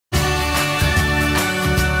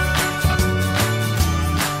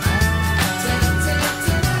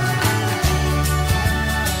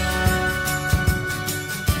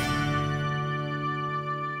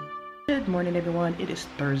morning, everyone. It is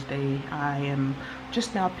Thursday. I am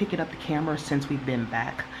just now picking up the camera since we've been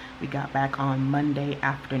back. We got back on Monday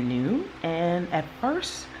afternoon, and at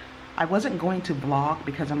first I wasn't going to vlog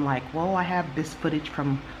because I'm like, well, I have this footage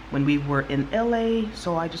from when we were in LA,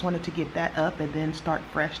 so I just wanted to get that up and then start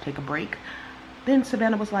fresh, take a break. Then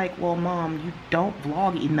Savannah was like, well, Mom, you don't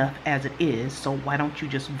vlog enough as it is, so why don't you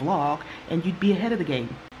just vlog and you'd be ahead of the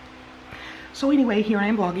game. So anyway, here I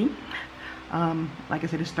am vlogging. Like I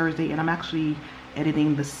said, it's Thursday, and I'm actually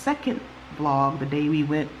editing the second vlog, the day we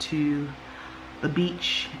went to the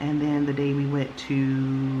beach and then the day we went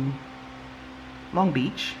to Long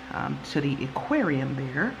Beach, to the aquarium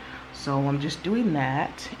there. So I'm just doing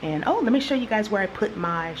that. And oh, let me show you guys where I put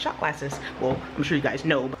my shot glasses. Well, I'm sure you guys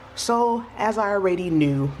know. So as I already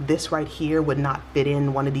knew, this right here would not fit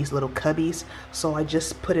in one of these little cubbies, so I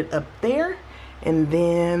just put it up there. And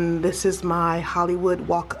then this is my Hollywood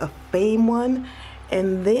Walk of Fame one.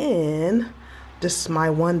 And then this is my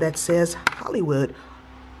one that says Hollywood.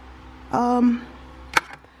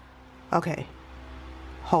 Okay.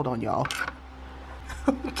 Hold on, y'all.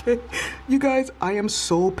 Okay, you guys, I am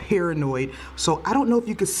so paranoid. So I don't know if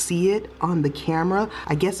you can see it on the camera.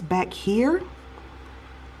 I guess back here.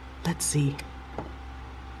 Let's see.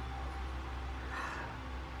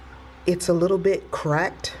 It's a little bit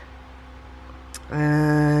cracked.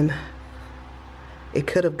 And it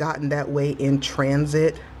could have gotten that way in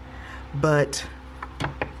transit, but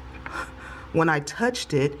when I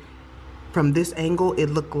touched it from this angle, it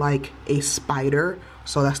looked like a spider,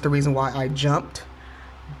 so that's the reason why I jumped.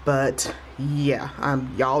 But yeah,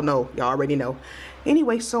 y'all know, y'all already know.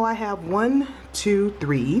 Anyway, so I have 1, 2,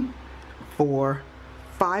 3, 4,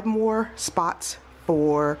 5 more spots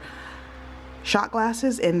for shot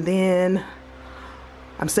glasses, and then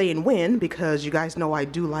I'm saying when because you guys know I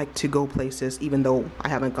do like to go places, even though I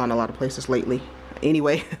haven't gone a lot of places lately.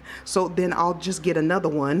 Anyway, so then I'll just get another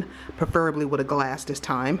one, preferably with a glass this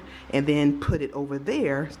time, and then put it over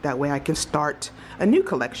there. That way I can start a new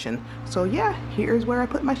collection. So yeah, here's where I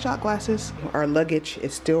put my shot glasses. Our luggage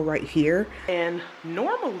is still right here. And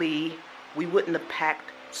normally we wouldn't have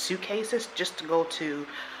packed suitcases just to go to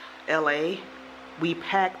LA. We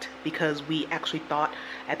packed because we actually thought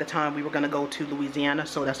at the time we were going to go to Louisiana,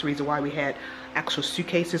 so that's the reason why we had actual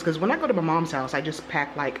suitcases. Because when I go to my mom's house, I just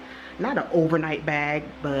pack like, not an overnight bag,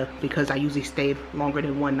 but because I usually stay longer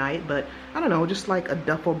than one night, but I don't know, just like a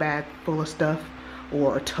duffel bag full of stuff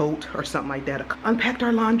or a tote or something like that. Unpacked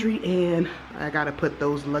our laundry, and I gotta put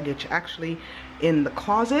those luggage actually in the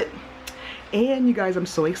closet. And you guys, I'm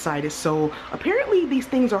so excited. So apparently these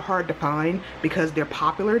things are hard to find because they're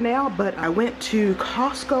popular now, but I went to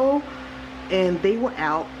Costco and they were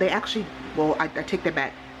out. They actually, well, I take that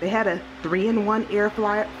back. They had a 3-in-1 air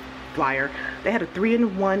fryer. They had a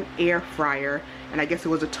 3-in-1 air fryer, and I guess it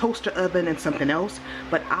was a toaster oven and something else.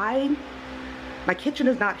 But my kitchen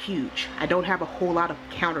is not huge. I don't have a whole lot of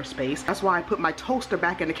counter space. That's why I put my toaster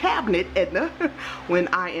back in the cabinet, Edna, when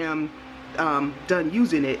I am done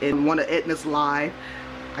using it. In one of Edna's live,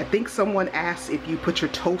 I think someone asked if you put your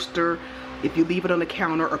toaster, if you leave it on the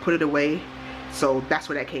counter or put it away. So that's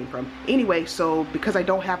where that came from. Anyway, so because I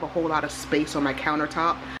don't have a whole lot of space on my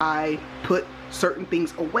countertop, I put certain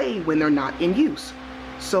things away when they're not in use.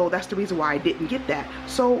 So that's the reason why I didn't get that.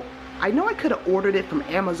 So I know I could have ordered it from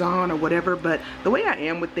Amazon or whatever, but the way I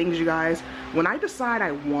am with things, you guys, when I decide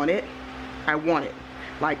I want it, I want it.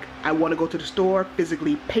 Like, I want to go to the store,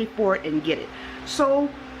 physically pay for it, and get it. So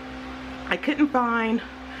I couldn't find,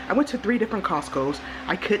 I went to 3 different Costco's.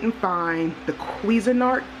 I couldn't find the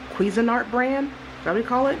Cuisinart brand, is that what you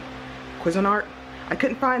call it? Cuisinart. I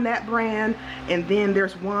couldn't find that brand. And then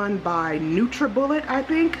there's one by NutriBullet, I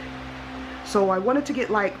think. So I wanted to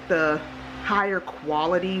get like the higher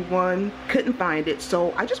quality one, couldn't find it,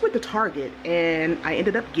 so I just went to Target and I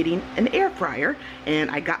ended up getting an air fryer,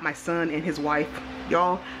 and I got my son and his wife.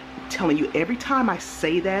 Y'all, I'm telling you, every time I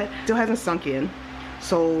say that, it still hasn't sunk in.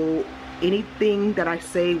 So anything that I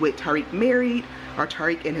say with Tariq married or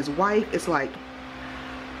Tariq and his wife, it's like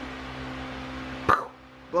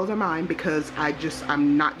blows my mind because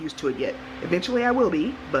I'm not used to it yet. Eventually I will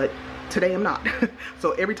be, but today I'm not.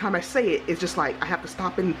 So every time I say it, it's just like I have to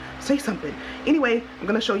stop and say something. Anyway, I'm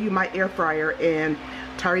gonna show you my air fryer, and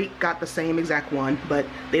Tariq got the same exact one, but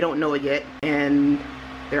they don't know it yet, and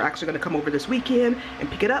they're actually gonna come over this weekend and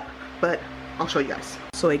pick it up, but I'll show you guys.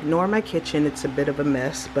 So ignore my kitchen, it's a bit of a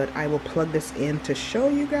mess, but I will plug this in to show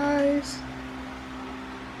you guys.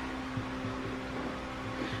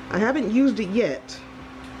 I haven't used it yet,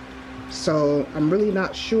 so I'm really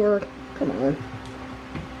not sure. Come on.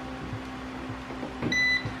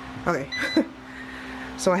 Okay.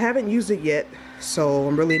 So I haven't used it yet, so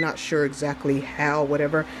I'm really not sure exactly how,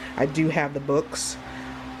 whatever. I do have the books.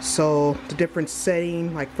 So the different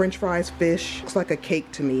setting, like french fries, fish, looks like a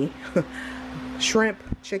cake to me. Shrimp,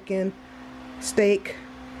 chicken, steak,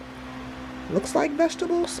 looks like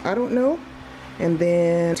vegetables, I don't know. And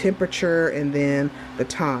then temperature, and then the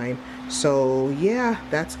time. So yeah,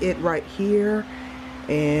 that's it right here.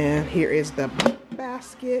 And here is the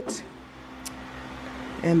basket.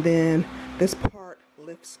 And then this part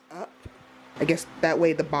lifts up. I guess that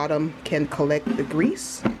way the bottom can collect the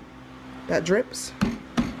grease that drips.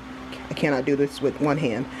 I cannot do this with one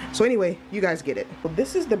hand. So anyway, you guys get it. Well,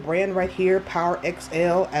 this is the brand right here, Power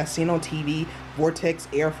XL, as seen on TV, Vortex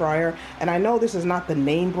air fryer. And I know this is not the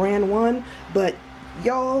name brand one, but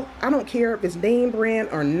y'all, I don't care if it's name brand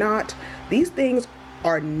or not. These things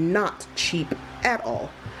are not cheap at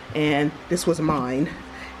all. And this was mine.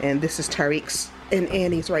 And this is Tyreek's and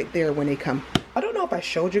Annie's right there when they come. I don't know if I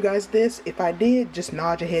showed you guys this. If I did, just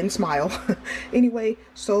nod your head and smile. Anyway,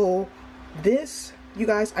 so this, you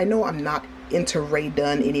guys, I know I'm not into Rae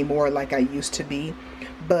Dunn anymore like I used to be,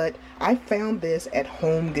 but I found this at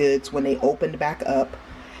Home Goods when they opened back up,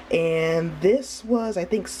 and this was, I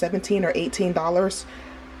think, $17 or $18.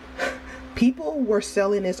 People were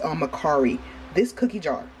selling this on Mercari. This cookie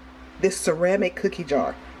jar, this ceramic cookie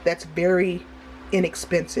jar, that's very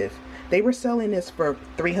inexpensive. They were selling this for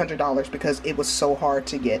 $300 because it was so hard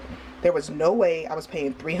to get. There was no way I was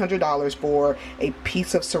paying $300 for a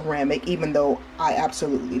piece of ceramic, even though I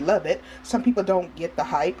absolutely love it. Some people don't get the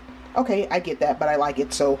hype. Okay, I get that, but I like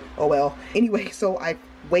it, so oh well. Anyway, so I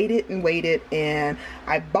waited and waited, and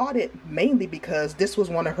I bought it mainly because this was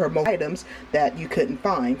one of her most items that you couldn't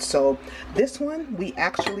find. So this one we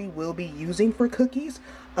actually will be using for cookies,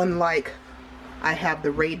 unlike I have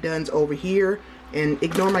the Rae Dunns over here. And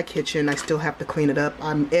ignore my kitchen, I still have to clean it up.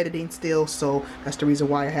 I'm editing still, so that's the reason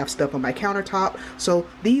why I have stuff on my countertop. So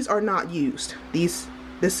these are not used. This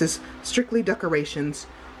is strictly decorations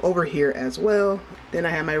over here as well. Then I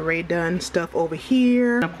have my Rae Dunn stuff over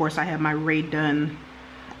here. And of course I have my Rae Dunn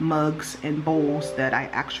mugs and bowls that I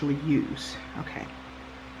actually use. Okay.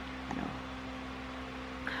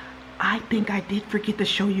 I think I did forget to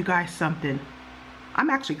show you guys something. I'm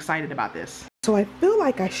actually excited about this. So I feel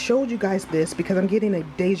like I showed you guys this because I'm getting a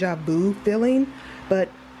deja vu feeling, but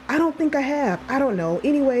I don't think I have. I don't know.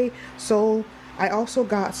 Anyway, so I also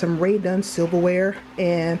got some Rae Dunn silverware,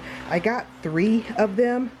 and I got 3 of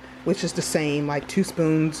them, which is the same, like 2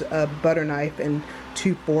 spoons, a butter knife, and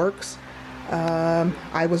 2 forks.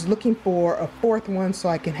 I was looking for a 4th one so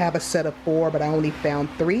I can have a set of 4, but I only found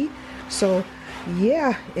 3. So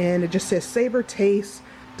yeah, and it just says savor, taste,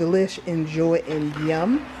 delish, enjoy, and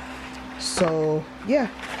yum. So yeah,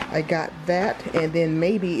 I got that, and then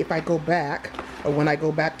maybe if I go back, or when I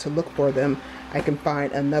go back to look for them, I can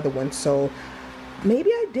find another one. So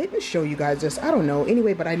maybe I didn't show you guys this, I don't know.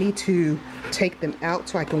 Anyway, but I need to take them out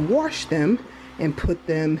so I can wash them and put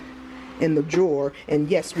them in the drawer. And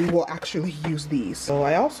yes, we will actually use these. So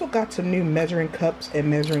I also got some new measuring cups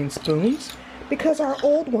and measuring spoons because our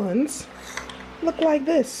old ones look like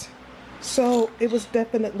this. So it was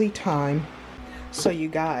definitely time. So you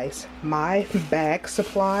guys, my bag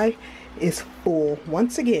supply is full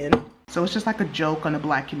once again. So it's just like a joke on the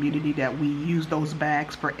black community that we use those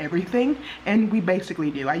bags for everything, and we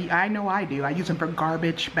basically do. I know I do. I use them for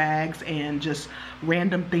garbage bags and just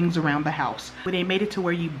random things around the house. When they made it to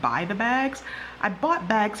where you buy the bags, I bought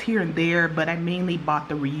bags here and there, but I mainly bought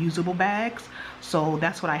the reusable bags. So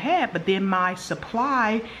that's what I had, but then my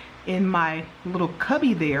supply in my little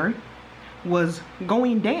cubby there was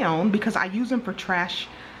going down because I use them for trash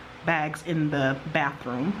bags in the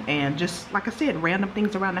bathroom and just, like I said, random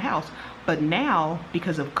things around the house. But now,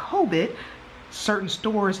 because of COVID, certain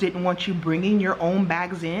stores didn't want you bringing your own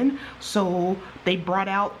bags in, so they brought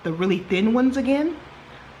out the really thin ones again,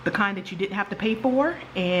 the kind that you didn't have to pay for,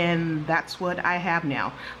 and that's what I have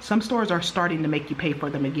now. Some stores are starting to make you pay for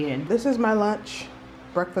them again. This is my lunch,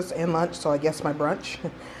 breakfast and lunch, so I guess my brunch.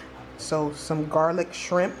 So some garlic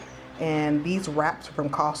shrimp, and these wraps from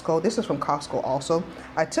Costco. This is from Costco also.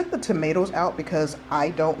 I took the tomatoes out because I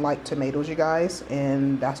don't like tomatoes, you guys,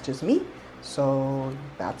 and that's just me. So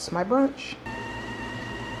that's my brunch.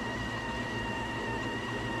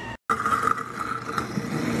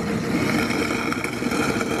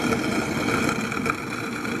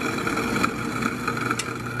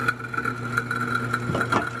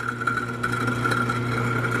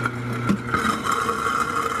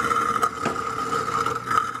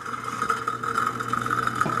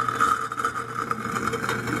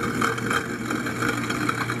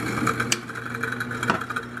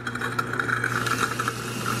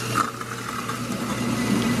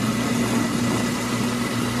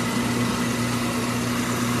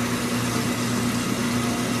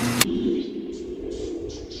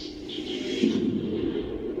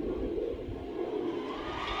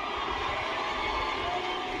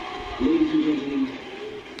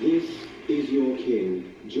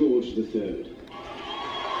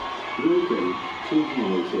 Welcome to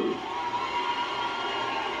Hamilton.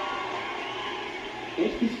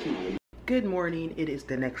 At this time. Good morning. It is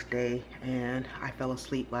the next day and I fell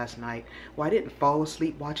asleep last night. Well, I didn't fall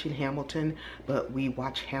asleep watching Hamilton, but we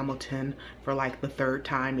watched Hamilton for like the third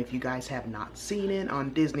time. If you guys have not seen it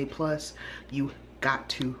on Disney Plus, you got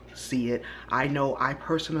to see it. I know I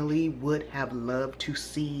personally would have loved to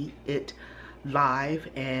see it live,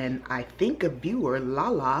 and I think a viewer,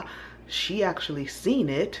 Lala, she actually seen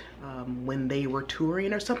it when they were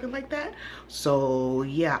touring or something like that. So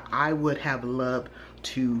yeah, I would have loved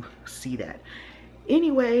to see that.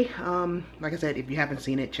 Anyway, like I said, if you haven't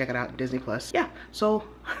seen it, check it out, Disney Plus. Yeah, so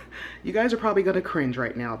you guys are probably gonna cringe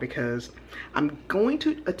right now because I'm going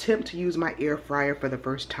to attempt to use my air fryer for the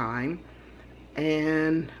first time,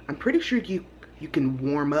 and I'm pretty sure you can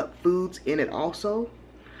warm up foods in it also.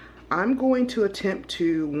 I'm going to attempt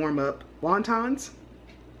to warm up wontons.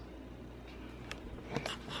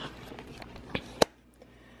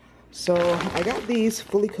 So I got these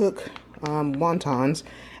fully cooked wontons,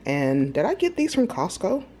 and did I get these from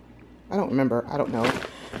Costco? I don't remember, I don't know.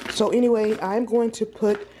 So anyway, I'm going to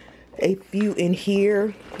put a few in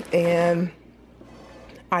here, and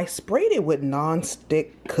I sprayed it with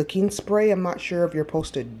non-stick cooking spray. I'm not sure if you're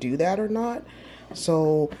supposed to do that or not.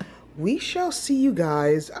 So we shall see, you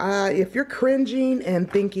guys. If you're cringing and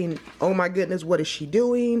thinking, oh my goodness, what is she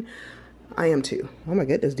doing? I am too. Oh my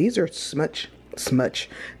goodness, these are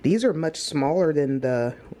these are much smaller than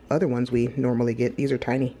the other ones we normally get. These are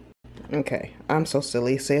tiny. Okay, I'm so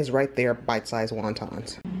silly. It says right there, bite-sized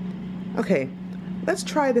wontons. Okay, let's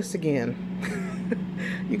try this again.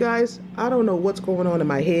 You guys, I don't know what's going on in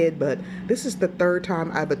my head, but this is the third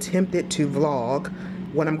time I've attempted to vlog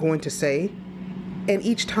what I'm going to say, and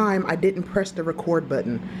each time I didn't press the record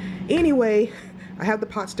button. Anyway, I have the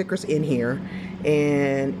pot stickers in here,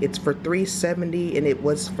 and it's for $3.70, and it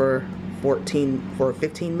was for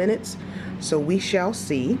 15 minutes. So we shall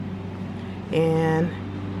see. And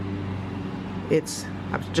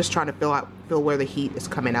I'm just trying to feel where the heat is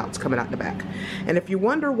coming out. It's coming out the back. And if you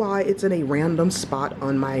wonder why it's in a random spot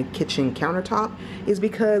on my kitchen countertop, is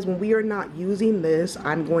because when we are not using this,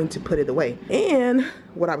 I'm going to put it away. And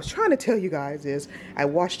what I was trying to tell you guys is I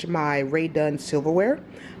washed my Rae Dunn silverware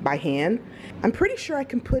by hand. I'm pretty sure I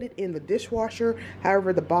can put it in the dishwasher.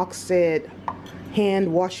 However, the box said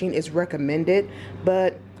hand washing is recommended,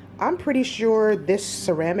 but I'm pretty sure this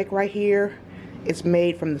ceramic right here is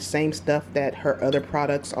made from the same stuff that her other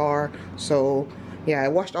products are. So yeah, I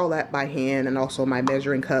washed all that by hand, and also my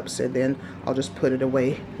measuring cups, and then I'll just put it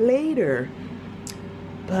away later.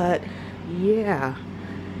 But yeah,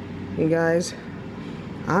 you guys,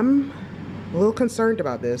 I'm a little concerned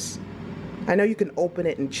about this. I know you can open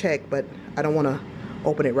it and check, but I don't want to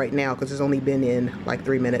open it right now because it's only been in like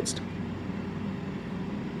 3 minutes.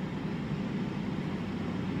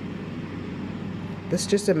 This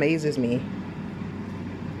just amazes me.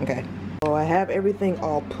 Okay, so I have everything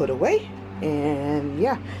all put away, and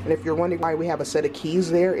yeah, and if you're wondering why we have a set of keys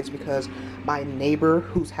there, it's because my neighbor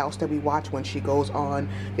whose house that we watch when she goes on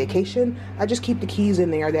vacation, I just keep the keys in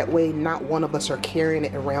there. That way not one of us are carrying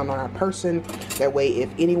it around on our person. That way if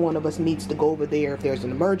any one of us needs to go over there, if there's an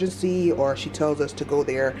emergency or she tells us to go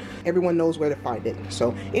there, everyone knows where to find it.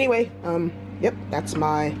 So anyway, yep, that's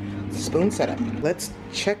my spoon setup. Let's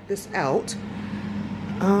check this out.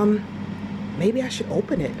 Maybe I should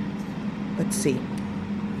open it. Let's see.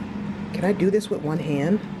 Can I do this with one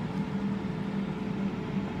hand?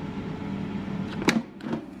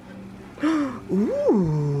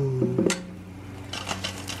 Ooh.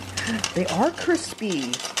 They are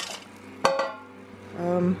crispy.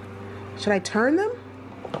 Should I turn them?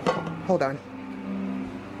 Hold on.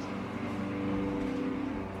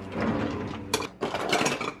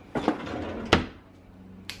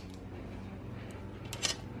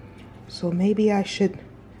 So maybe I should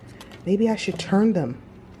turn them.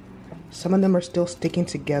 Some of them are still sticking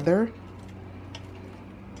together,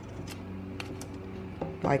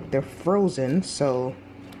 like they're frozen. So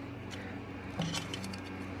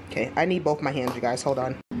okay, I need both my hands, you guys. Hold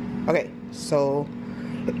on. Okay, so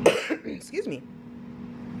excuse me.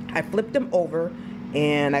 I flipped them over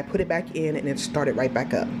and I put it back in, and it started right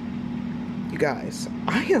back up. You guys,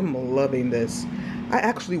 I am loving this. I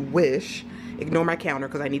actually wish, ignore my counter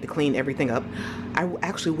because I need to clean everything up. I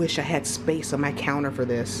actually wish I had space on my counter for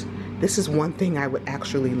this. This is one thing I would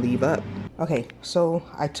actually leave up. Okay, so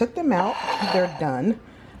I took them out. They're done.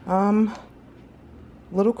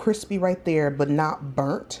 Little crispy right there, but not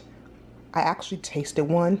burnt. I actually tasted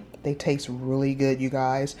one. They taste really good, you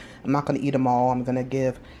guys. I'm not gonna eat them all. I'm gonna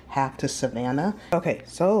give half to Savannah. Okay,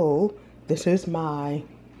 so this is my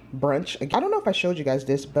brunch. I don't know if I showed you guys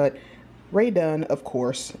this, but Rae Dunn, of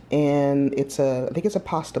course, and I think it's a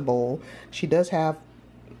pasta bowl. She does have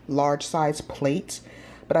large size plates,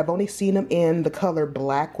 but I've only seen them in the color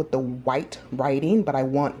black with the white writing, but I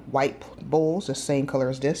want white bowls the same color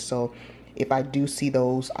as this, so if I do see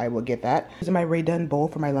those, I will get that. This is my Rae Dunn bowl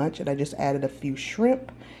for my lunch, and I just added a few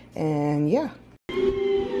shrimp, and yeah.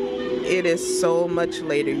 It is so much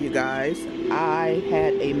later, you guys. I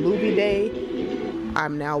had a movie day.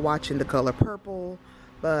 I'm now watching The Color Purple,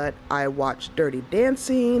 but I watched Dirty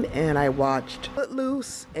Dancing, and I watched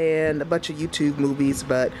Footloose, and a bunch of YouTube movies,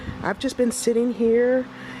 but I've just been sitting here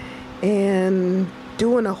and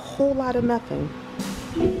doing a whole lot of nothing.